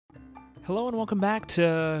Hello and welcome back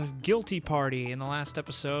to Guilty Party. In the last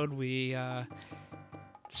episode, we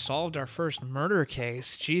solved our first murder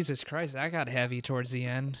case. Jesus Christ, that got heavy towards the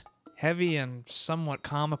end. Heavy and somewhat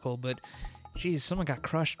comical, but geez, someone got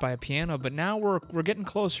crushed by a piano. But now we're getting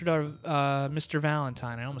closer to Mr.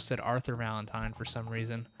 Valentine. I almost said Arthur Valentine for some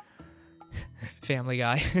reason. Family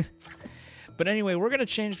Guy. But anyway, we're gonna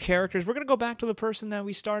change characters. We're gonna go back to the person that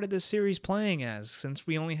we started this series playing as, since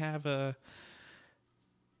we only have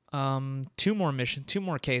two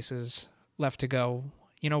more cases left to go.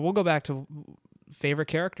 You know, we'll go back to favorite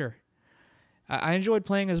character. I enjoyed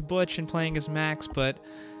playing as Butch and playing as Max, but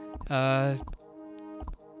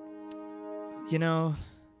you know,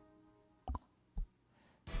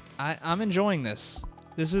 I'm enjoying this.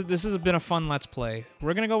 This has been a fun Let's Play.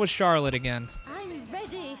 We're gonna go with Charlotte again. I'm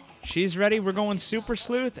ready. She's ready. We're going Super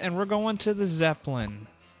Sleuth, and we're going to the Zeppelin.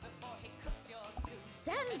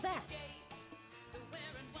 Stand back.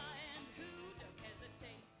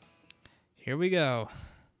 Here we go.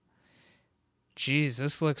 Jeez,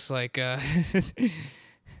 this looks like everything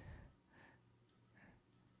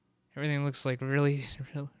looks like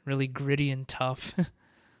really gritty and tough.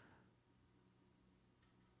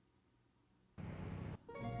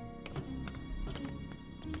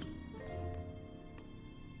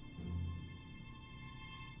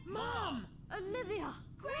 Mom! Olivia!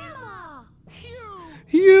 Grandma!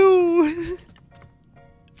 Hugh!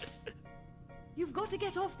 You've got to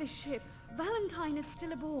get off this ship. Valentine is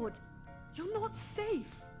still aboard. You're not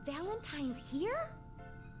safe. Valentine's here?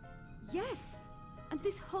 Yes, and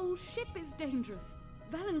this whole ship is dangerous.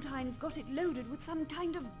 Valentine's got it loaded with some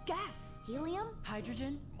kind of gas. Helium?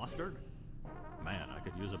 Hydrogen? Mustard? Man, I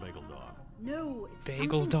could use a bagel dog. No, it's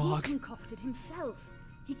Bagel something dog. he concocted himself.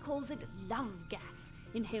 He calls it love gas.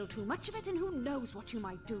 Inhale too much of it and who knows what you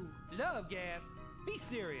might do. Love gas? Be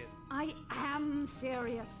serious. I am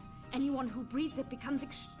serious. Anyone who breathes it becomes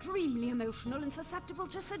extremely emotional and susceptible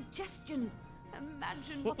to suggestion.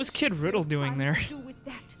 Imagine What was the Kid Riddle Shakespeare doing fan there? would do with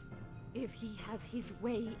that. If he has his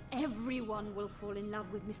way, everyone will fall in love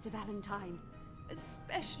with Mr. Valentine,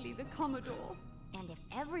 especially the Commodore. And if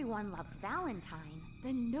everyone loves Valentine,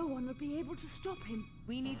 Then no one will be able to stop him.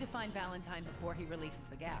 We need to find Valentine before he releases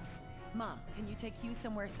the gas. Mom, can you take Hugh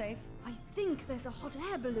somewhere safe? I think there's a hot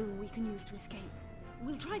air balloon we can use to escape.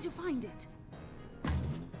 We'll try to find it.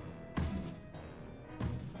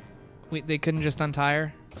 Wait, they couldn't just untie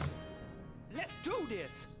her? Let's do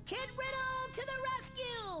this. Kid Riddle to the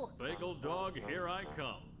rescue! Bagel dog, here I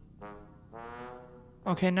come.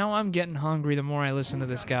 Okay, now I'm getting hungry the more I listen to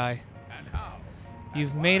this guy.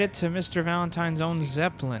 You've made it to Mr. Valentine's own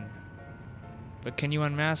Zeppelin. But can you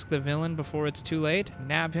unmask the villain before it's too late?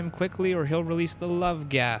 Nab him quickly or he'll release the love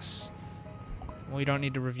gas. Well, you don't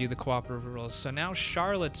need to review the cooperative rules. So now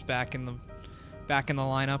Charlotte's back in the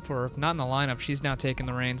lineup, or not in the lineup. She's now taking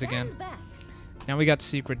the reins again. Stand back. Now we got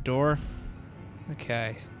secret door.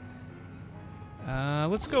 Okay.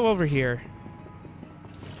 Let's go over here.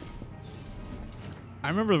 I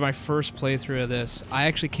remember my first playthrough of this. I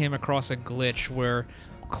actually came across a glitch where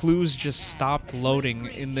clues just stopped loading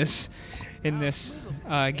in this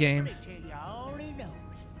game.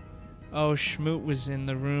 Oh, Schmoot was in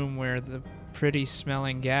the room where the pretty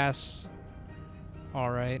smelling gas. All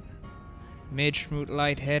right. Made Schmoot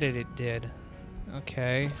lightheaded, it did.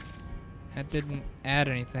 Okay. That didn't add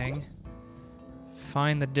anything.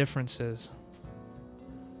 Find the differences.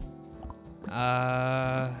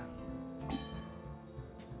 Ah,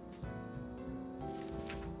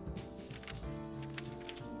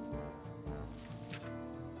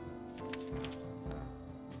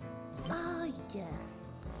 yes.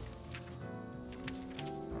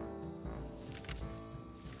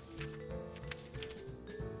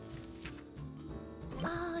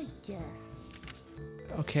 Ah, yes.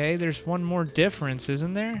 Okay, there's one more difference,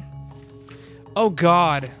 isn't there? Oh,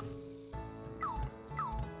 God.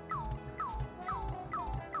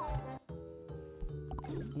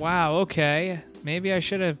 Wow, okay. Maybe I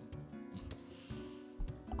should have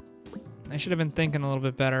been thinking a little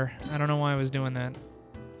bit better. I don't know why I was doing that.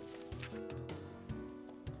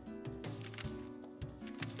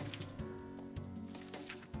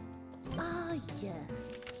 Ah, yes.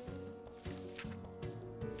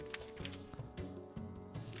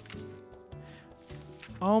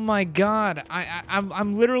 Oh my God,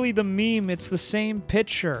 I'm literally the meme. It's the same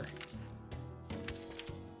picture.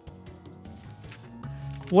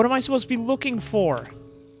 What am I supposed to be looking for?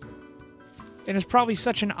 And it's probably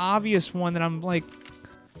such an obvious one that I'm like,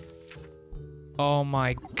 oh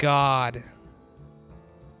my God.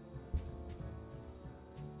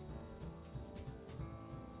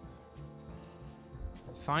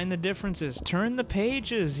 Find the differences. Turn the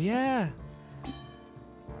pages. Yeah.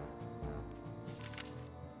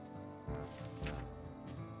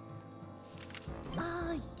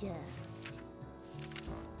 Ah, yes.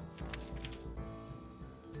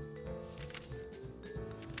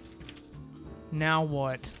 Now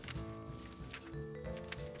what?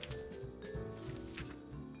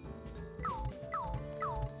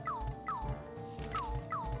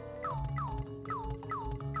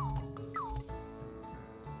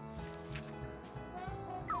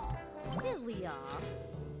 Here we are.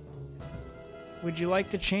 Would you like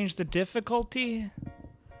to change the difficulty?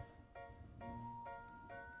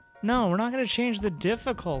 No, we're not going to change the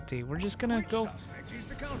difficulty. We're just going to go...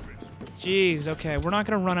 Jeez, okay. We're not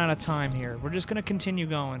going to run out of time here. We're just going to continue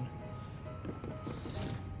going.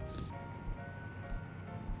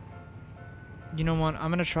 You know what?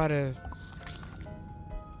 I'm going to try to...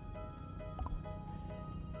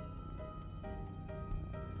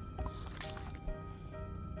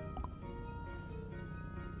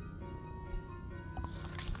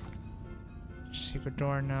 Secret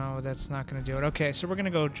door, no, that's not gonna do it. Okay, so we're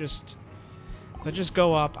gonna go let's just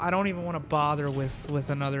go up. I don't even want to bother with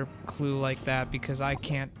another clue like that because I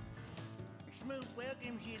can't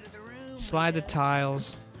slide the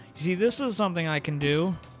tiles. You see, this is something I can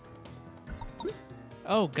do.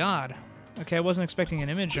 Oh God. Okay, I wasn't expecting an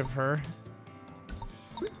image of her.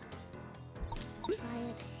 Try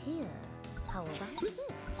it here. How about this?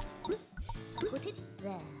 Put it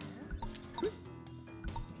there.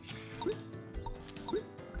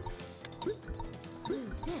 Oh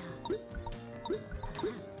dear.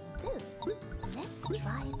 Perhaps this. Let's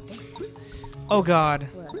try this. Oh God.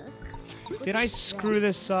 Work. Did I screw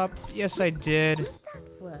this up? Yes, I did. Does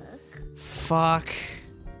that work? Fuck.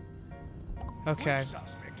 Okay.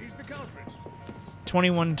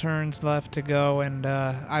 21 turns left to go, and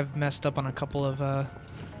I've messed up on a couple of I'm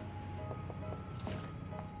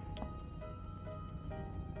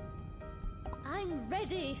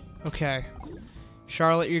ready. Okay.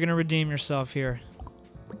 Charlotte, you're gonna redeem yourself here.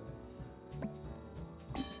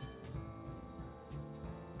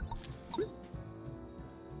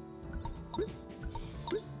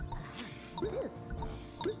 This.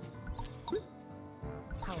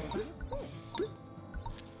 How about this?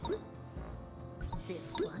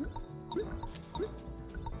 This one.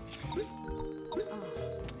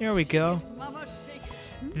 Here we go.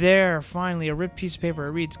 There, finally, a ripped piece of paper.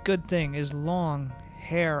 It reads, "Good thing is long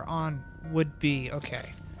hair on would be."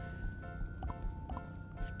 Okay.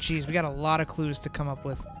 Jeez, we got a lot of clues to come up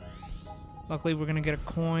with. Luckily, we're gonna get a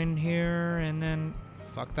coin here, and then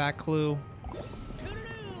fuck that clue.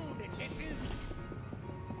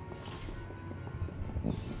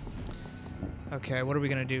 Okay, what are we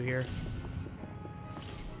gonna do here?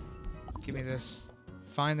 Give me this.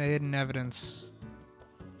 Find the hidden evidence.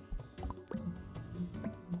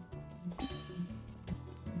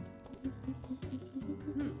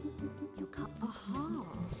 You come. Aha.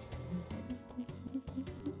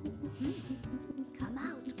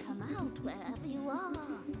 Come out, wherever you are.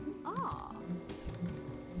 Ah.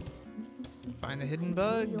 Find the hidden You're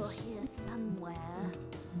bugs. here somewhere.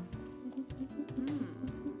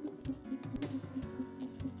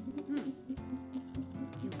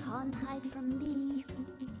 You can't hide from me.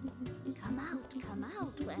 Come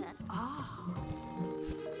out, where? Ah.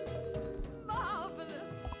 Marvelous.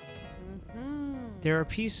 There are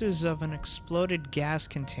pieces of an exploded gas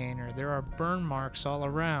container. There are burn marks all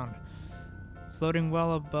around. Floating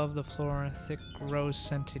well above the floor, a thick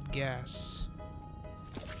rose-scented gas.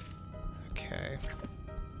 Okay.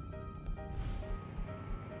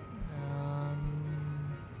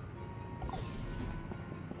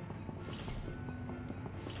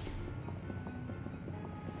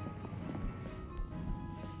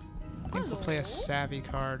 I think we'll play a savvy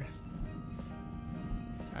card.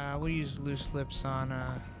 We'll use loose lips on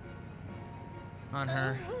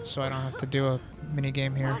her, so I don't have to do a mini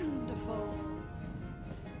game here. Wonderful.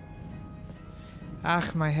 Ah,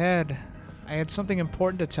 my head. I had something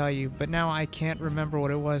important to tell you, but now I can't remember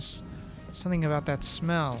what it was. Something about that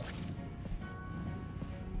smell.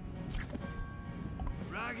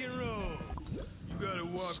 Rock and roll. You gotta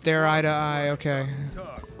walk. Stare eye to eye, okay.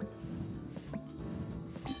 Talk.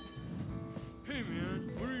 Hey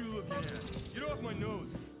man, what are you looking at? Get off my nose.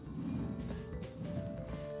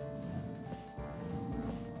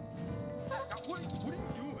 What are you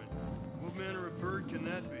doing? What manner of bird can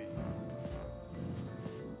that be?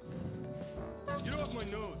 Get off my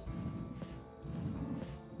nose.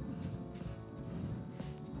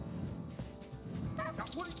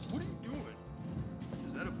 What are you doing?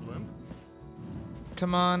 Is that a blimp?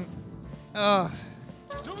 Come on. Ugh.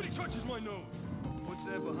 Nobody touches my nose. What's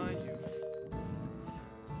that behind you?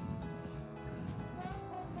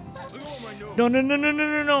 Look at all my notes. No, no, no, no, no,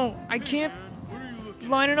 no, no. I Hey, can't man, what are you looking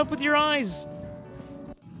line it up with your eyes.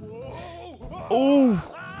 Whoa! Oh,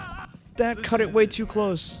 that cut it way too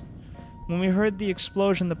close. When we heard the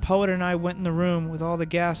explosion, the poet and I went in the room with all the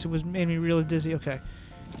gas. It made me really dizzy. Okay,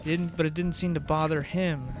 but it didn't seem to bother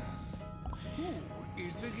him. Who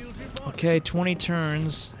is the guilty body? Okay, 20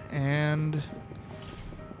 turns, and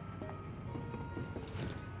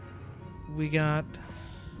we got.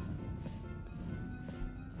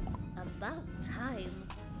 About time.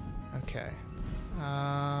 Okay.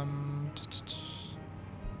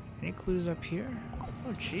 Any clues up here?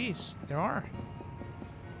 Oh, jeez, there are.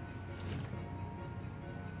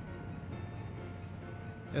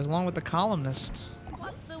 There's along with the columnist.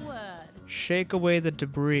 What's the word? Shake away the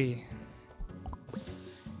debris.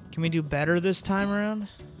 Can we do better this time around?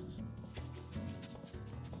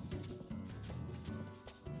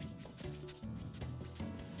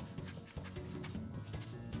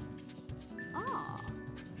 Ah.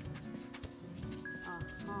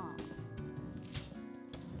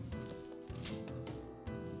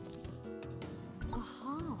 Uh-huh.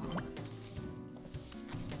 Uh-huh.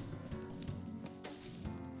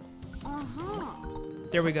 Uh-huh.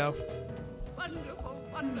 There we go. Wonderful,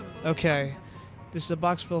 wonderful. Okay. This is a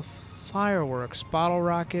box full of fireworks, bottle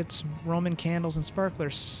rockets, Roman candles, and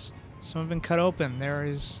sparklers. Some have been cut open. There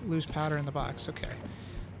is loose powder in the box. Okay.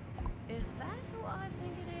 Is that who I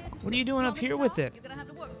think it is? What are you doing up here with it? You're gonna have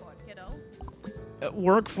to work for it, kiddo.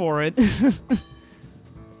 Work for it.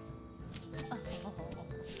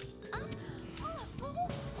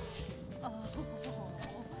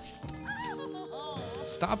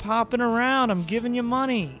 Stop hopping around. I'm giving you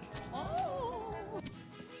money.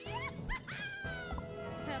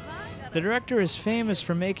 The director is famous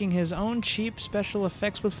for making his own cheap special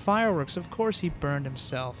effects with fireworks. Of course he burned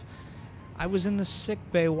himself. I was in the sick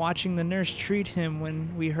bay watching the nurse treat him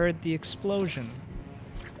when we heard the explosion.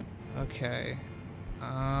 Okay.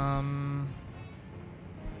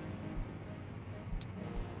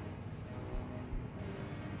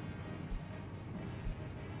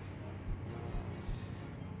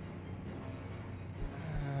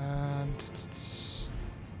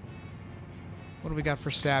 What do we got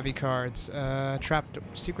for savvy cards?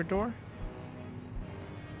 Secret door?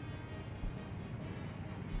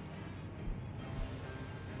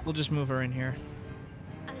 We'll just move her in here.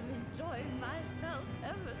 I'm enjoying myself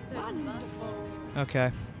ever so much.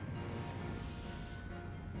 Okay.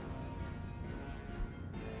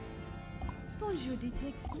 Bonjour,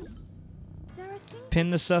 detective. There are things Pin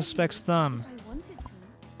the suspect's thumb. I wanted to.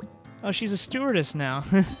 Oh, she's a stewardess now.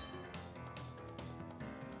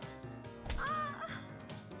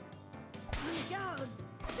 Regarde!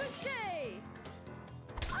 Touché!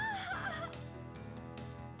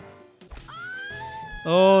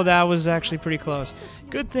 Oh, that was actually pretty close.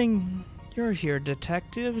 Good thing you're here,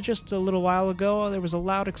 detective. Just a little while ago, there was a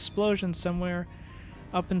loud explosion somewhere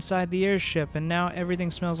up inside the airship, and now everything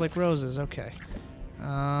smells like roses. Okay. Who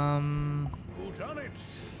done it?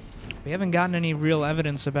 We haven't gotten any real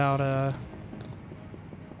evidence about,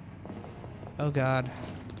 Oh, God.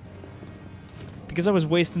 Because I was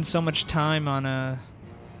wasting so much time on,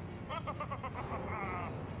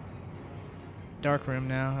 dark room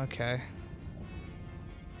now. Okay.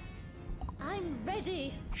 I'm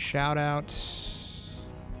ready. Shout out.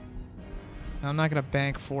 I'm not gonna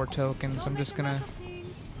bank 4 tokens. I'm just gonna...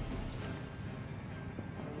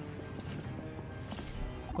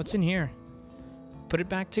 What's in here? Put it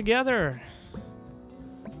back together.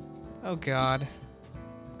 Oh, God.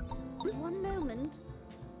 One moment.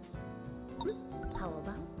 How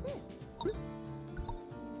about this?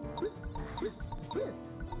 Perhaps this.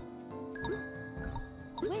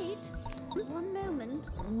 Wait. One moment.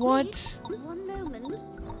 What? Wait, one moment.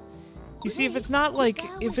 You see, if it's not like...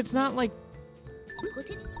 Put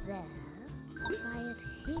it there. Try it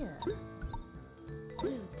here.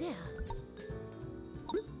 Oh dear.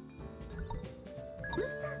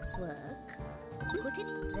 Does that work? Put it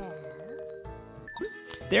there.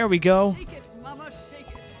 There we go. Shake it, Mama, shake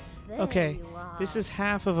it. There Okay, you are. this is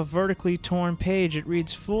half of a vertically torn page. It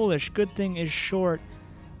reads, foolish, good thing is short.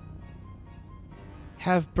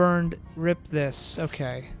 Have burned, rip this.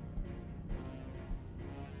 Okay.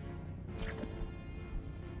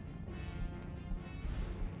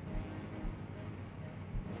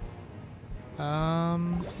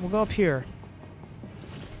 We'll go up here.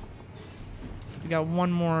 We got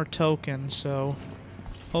one more token, so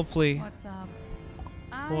hopefully... What's up?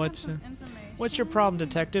 I have What's some information. What's your problem,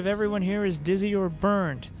 detective? Everyone here is dizzy or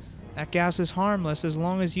burned. That gas is harmless as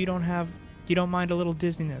long as you don't mind a little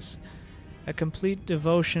dizziness. A complete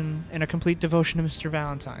devotion to Mr.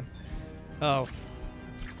 Valentine. Oh.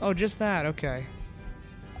 Oh, just that. Okay.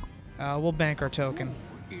 We'll bank our token.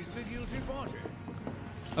 Is the guilty party?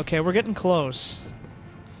 Okay, we're getting close.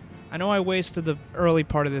 I know I wasted the early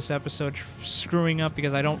part of this episode screwing up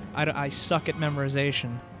because I suck at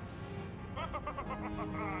memorization.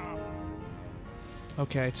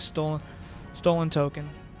 Okay, it's stolen token.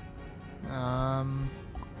 Stand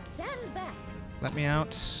back. Let me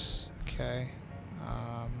out. Okay.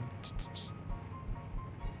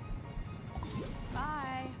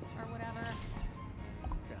 Bye, or whatever.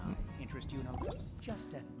 Can I interest you in a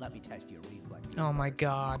just let me test your reflexes? Oh my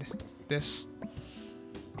god. This.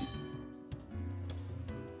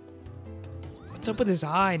 What's up with his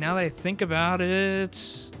eye now that I think about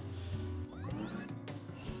it?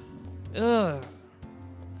 Ugh.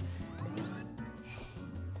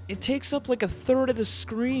 It takes up like a third of the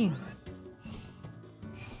screen.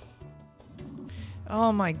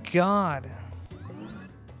 Oh my god.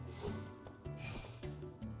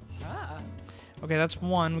 Okay, that's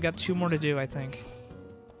one. We got two more to do, I think.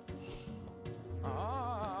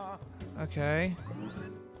 Okay.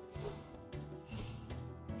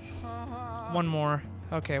 One more.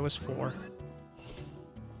 Okay, it was 4.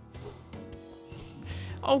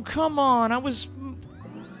 Oh, come on. I was...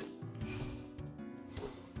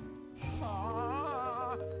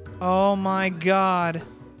 Oh my god.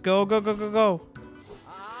 Go, go, go, go, go.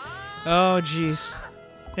 Oh, jeez.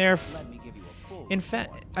 There. In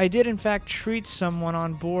fact, I did in fact treat someone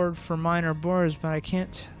on board for minor birds, but I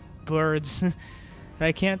can't... Birds.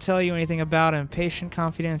 I can't tell you anything about him. Patient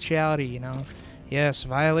confidentiality, you know. Yes,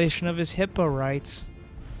 violation of his HIPAA rights.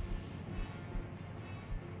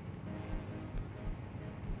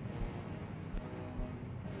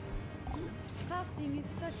 Acting is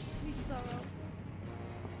such sweet sorrow.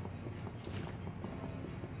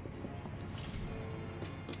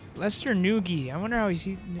 Lester Noogie. I wonder how he's...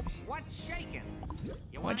 What's shaking?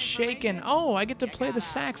 What's shaking? Oh, I get to play the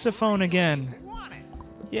saxophone again.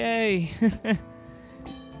 Yay.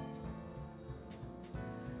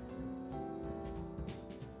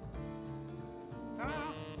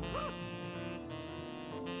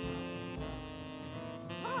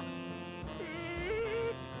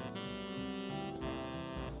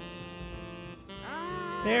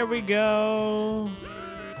 There we go.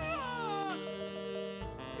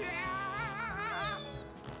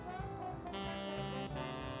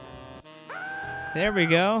 There we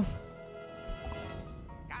go.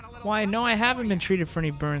 Why? No, I haven't been treated for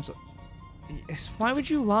any burns. Why would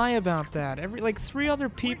you lie about that? Like 3 other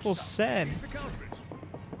people said.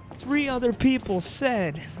 3 other people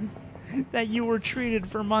said that you were treated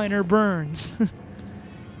for minor burns.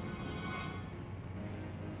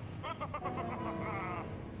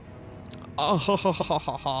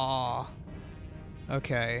 Oh,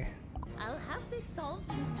 okay. I'll have this solved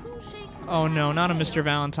in 2 shakes. Oh no, not a Mr.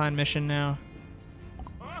 Valentine mission now.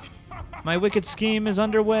 My wicked scheme is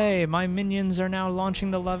underway. My minions are now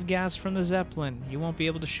launching the love gas from the Zeppelin. You won't be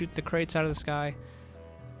able to shoot the crates out of the sky.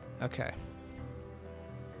 Okay.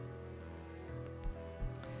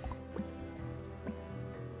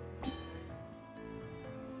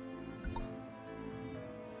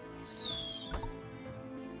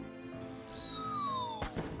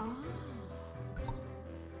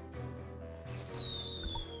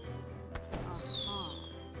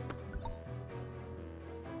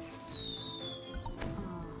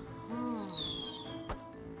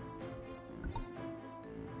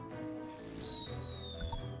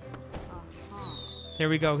 There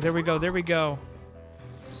we go, there we go, there we go.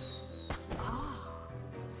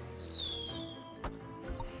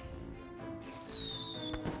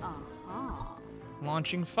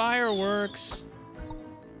 Launching fireworks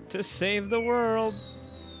to save the world.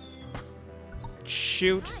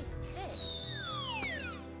 Shoot.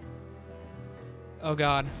 Oh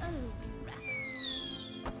god.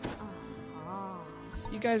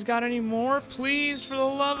 You guys got any more? Please, for the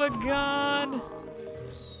love of God.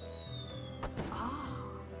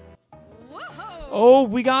 Oh,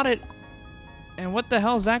 we got it. And what the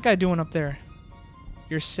hell is that guy doing up there?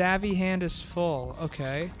 Your savvy hand is full.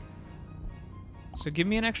 Okay. So give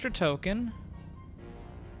me an extra token.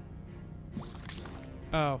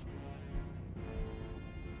 Oh.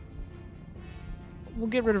 We'll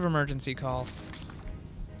get rid of emergency call.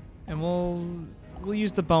 And we'll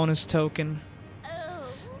use the bonus token.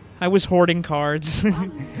 I was hoarding cards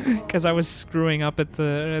because I was screwing up at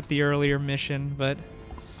the earlier mission, but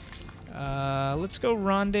let's go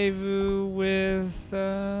rendezvous with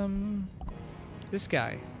this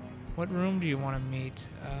guy. What room do you want to meet?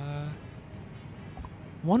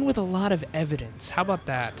 One with a lot of evidence. How about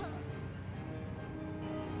that?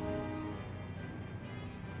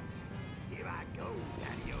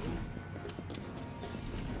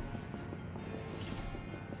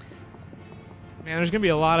 Man, there's gonna be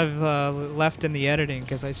a lot of left in the editing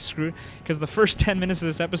because because the first 10 minutes of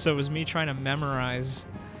this episode was me trying to memorize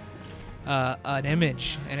an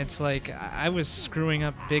image, and it's like I was screwing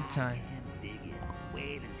up big time.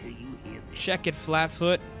 Check it,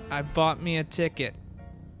 Flatfoot. I bought me a ticket.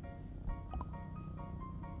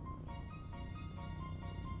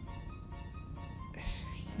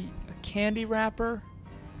 A candy wrapper?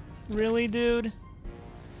 Really, dude?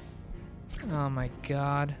 Oh my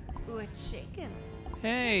god. What's shaking?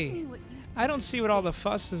 Hey, I don't see what all the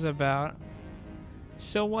fuss is about.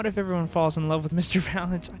 So what if everyone falls in love with Mr.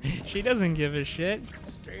 Valentine? She doesn't give a shit.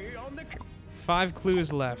 Stay on the 5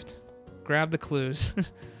 clues left. Grab the clues.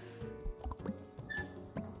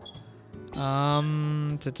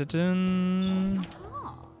 Ta-ta-dun.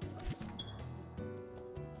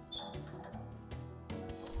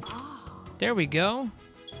 There we go.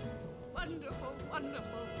 Wonderful,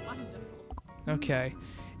 wonderful, wonderful. Okay.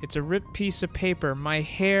 It's a ripped piece of paper. My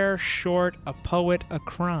hair short, a poet, a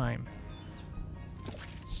crime.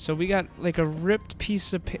 So we got like a ripped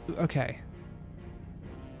piece of paper. Okay.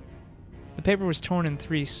 The paper was torn in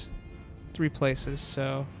three places,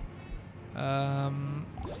 so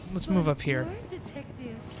let's move up here.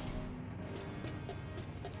 Detective.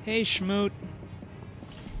 Hey, Schmoot.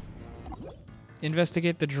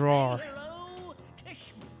 Investigate the drawer. Hello to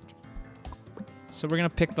Schmoot. So we're gonna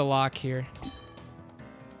pick the lock here.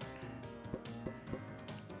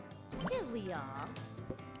 Here we are.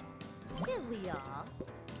 Here we are.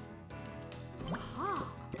 Aha.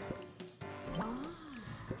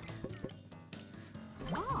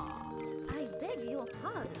 I beg your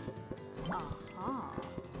pardon.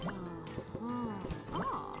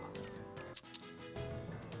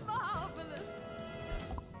 Marvelous.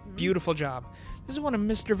 Beautiful job. This is one of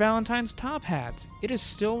Mr. Valentine's top hats. It is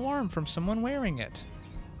still warm from someone wearing it.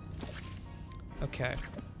 Okay.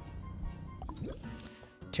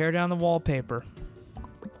 Tear down the wallpaper.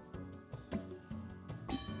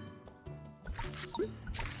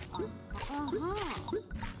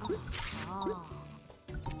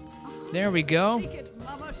 There we go. Shake it,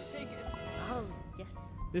 Mama, shake it. Oh, yes.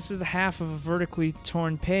 This is half of a vertically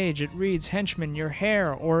torn page. It reads, "Henchman, your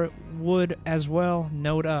hair," or it would as well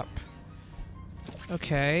note up.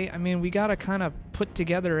 Okay, I mean, we gotta kind of put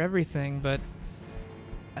together everything, but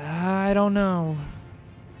I don't know.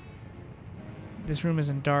 This room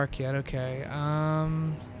isn't dark yet. Okay,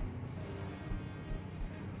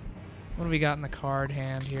 what do we got in the card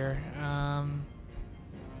hand here?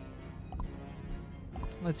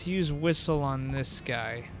 Let's use whistle on this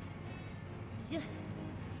guy, Yes.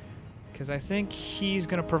 because I think he's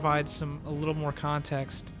gonna provide a little more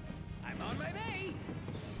context. I'm on my way.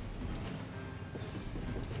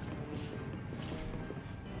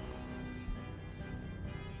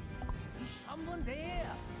 Is someone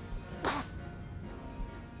there?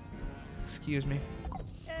 Excuse me.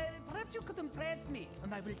 Perhaps you could impress me,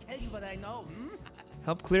 and I will tell you what I know.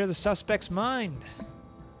 Help clear the suspect's mind.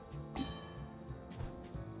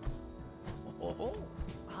 Oh,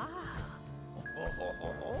 ah. Oh,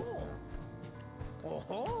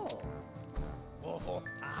 ah.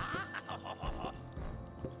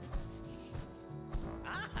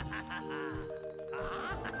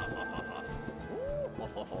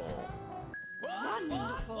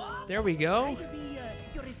 Wonderful. There we go. I'll be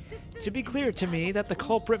your assistant. To be clear to me that the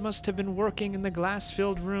culprit must have been working in the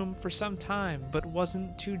glass-filled room for some time, but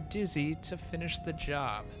wasn't too dizzy to finish the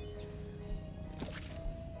job.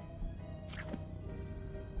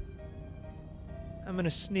 I'm gonna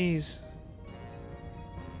sneeze.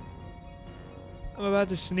 I'm about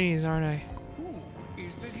to sneeze, aren't I? Who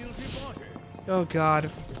is the guilty party? Oh god.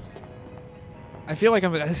 I feel like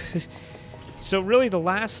I'm so really the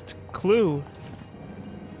last clue.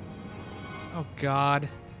 Oh god.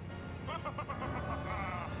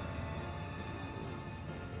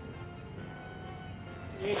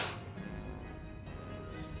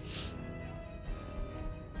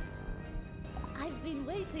 I've been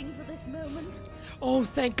waiting for this moment. Oh,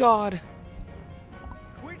 thank god.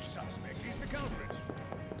 Which suspect is the culprit?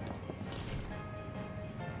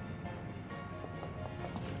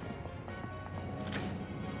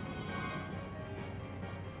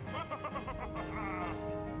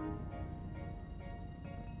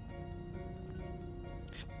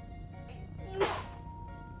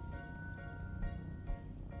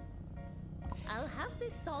 I'll have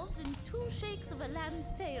this solved in 2 shakes of a lamb's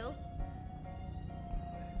tail.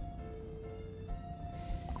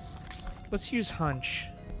 Let's use hunch.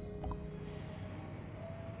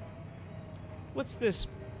 What's this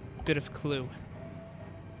bit of clue?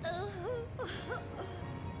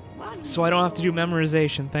 So I don't have to do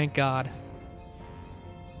memorization, thank God.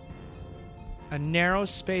 A narrow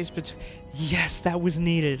space between... Yes, that was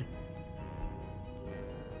needed.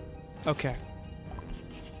 Okay.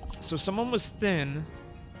 So someone was thin.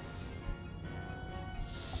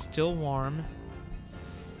 Still warm.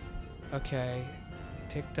 Okay.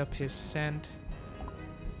 Picked up his scent.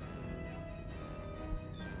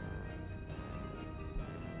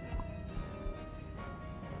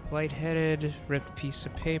 Lightheaded, ripped piece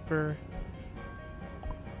of paper.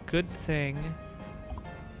 Good thing.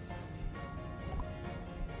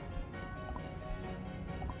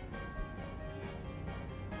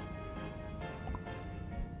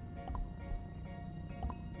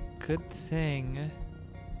 Good thing.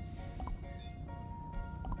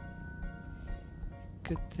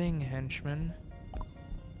 Good thing, henchman.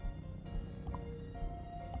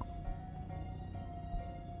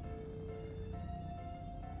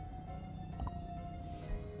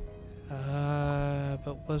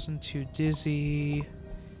 But wasn't too dizzy.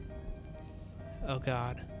 Oh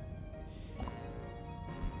God.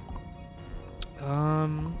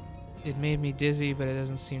 It made me dizzy, but it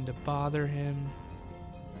doesn't seem to bother him.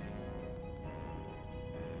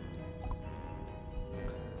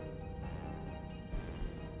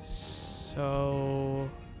 So...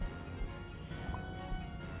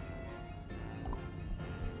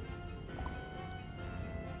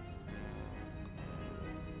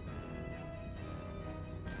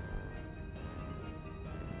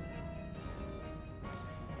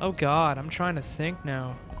 Oh God, I'm trying to think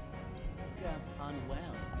now. Unwell.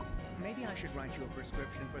 Maybe I should write you a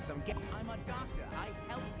prescription for some. I'm a doctor. I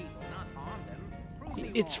help people, not harm them. Prove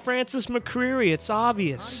me It's wrong. Frances McCreary, it's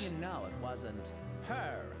obvious. How do you know it wasn't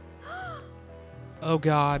her? Oh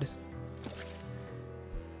God.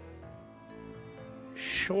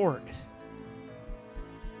 Short.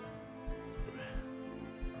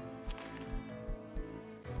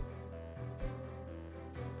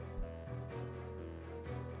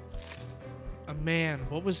 A man.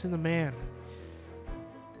 What was in the man?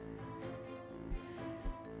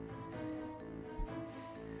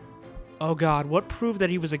 Oh God, what proved that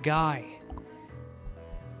he was a guy?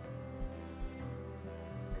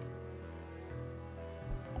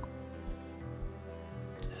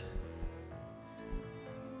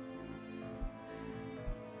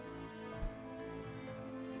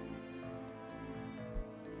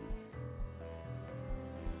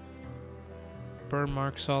 Burn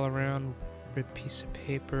marks all around, ripped piece of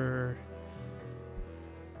paper.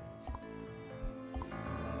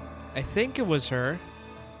 I think it was her.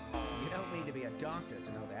 You don't need to be a doctor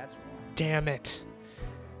to know that's wrong. Damn it.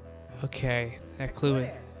 Okay, that clue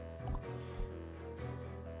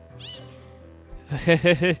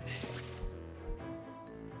it.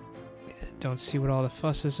 Don't see what all the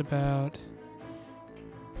fuss is about.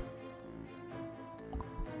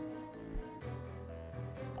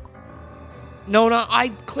 No, I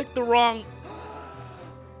clicked the wrong...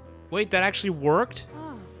 Wait, that actually worked?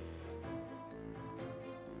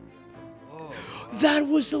 That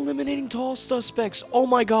was eliminating tall suspects. Oh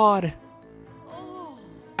my God.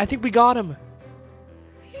 I think we got him.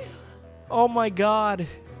 Oh my God.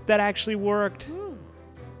 That actually worked.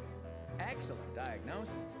 Excellent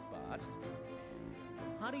diagnosis, but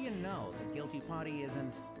how do you know the guilty party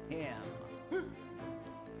isn't him?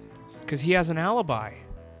 Because he has an alibi.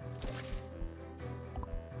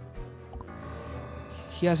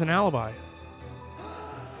 He has an alibi.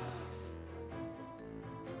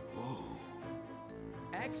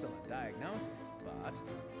 Excellent diagnosis, but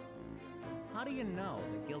how do you know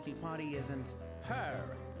the guilty party isn't her?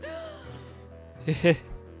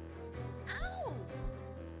 Ow!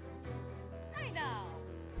 I know.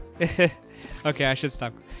 Okay, I should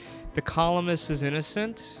stop. The columnist is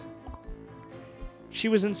innocent. She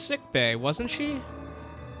was in sick bay, wasn't she?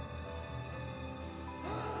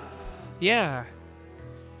 Yeah.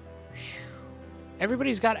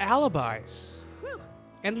 Everybody's got alibis.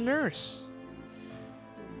 And a nurse.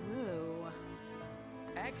 Woo.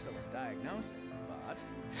 Excellent diagnosis, but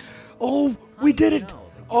Oh, how we do you did it. know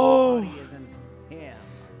the guilty Oh. party isn't him?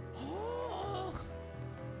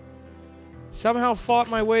 Somehow fought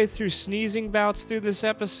my way through sneezing bouts through this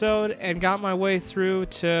episode and got my way through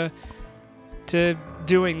to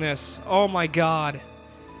doing this. Oh my God.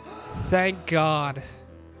 Thank God.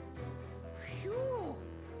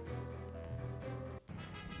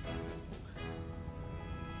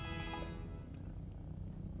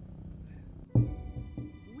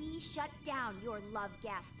 We shut down your love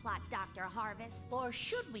gas plot, Dr. Harvest. Or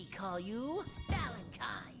should we call you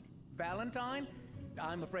Valentine? Valentine?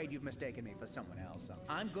 I'm afraid you've mistaken me for someone else.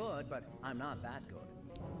 I'm good, but I'm not that good.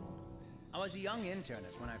 was a young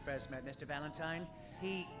internist when I first met Mr. Valentine.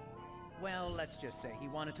 Well, let's just say he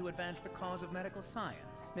wanted to advance the cause of medical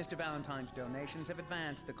science. Mr. Valentine's donations have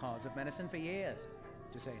advanced the cause of medicine for years,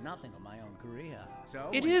 to say nothing of my own career. So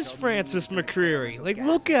It when he is told me he Francis used an McCreary. experimental Like, gas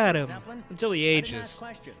look at him Zeppelin, until he I didn't ask ages.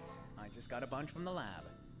 questions. I just got a bunch from the lab.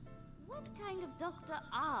 What kind of doctor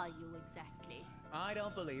are you exactly? I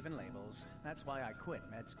don't believe in labels. That's why I quit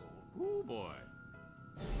med school. Oh boy.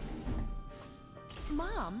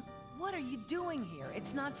 Mom, what are you doing here?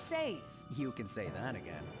 It's not safe. You can say that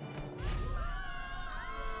again.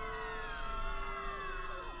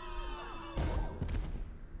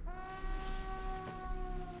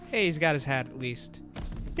 Hey, he's got his hat at least.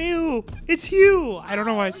 Ew, it's Hugh. I don't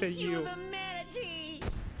know why I said Hugh you. the Manatee!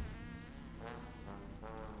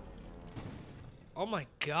 Oh my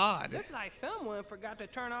God. Looks like someone forgot to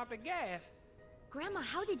turn off the gas. Grandma,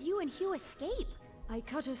 how did you and Hugh escape? I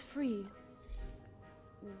cut us free.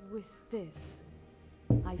 With this.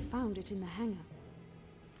 I found it in the hangar.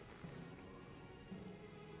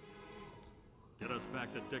 Get us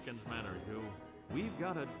back to Dickens Manor, Hugh. We've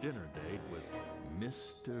got a dinner date with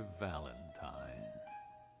Mr. Valentine.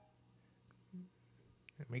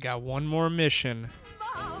 We got one more mission.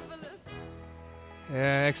 Marvelous!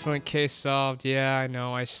 Yeah, excellent case solved. Yeah, I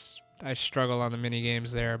know. I struggle on the mini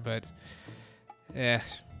games there, but yeah,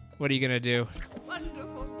 what are you gonna do?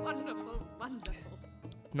 Wonderful, wonderful, wonderful.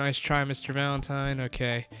 Nice try, Mr. Valentine.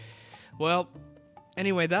 Okay. Well,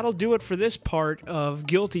 anyway, that'll do it for this part of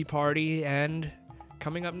Guilty Party, and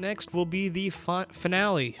coming up next will be the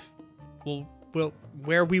finale.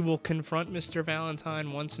 Where we will confront Mr.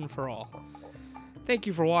 Valentine once and for all. Thank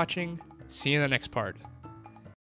you for watching. See you in the next part.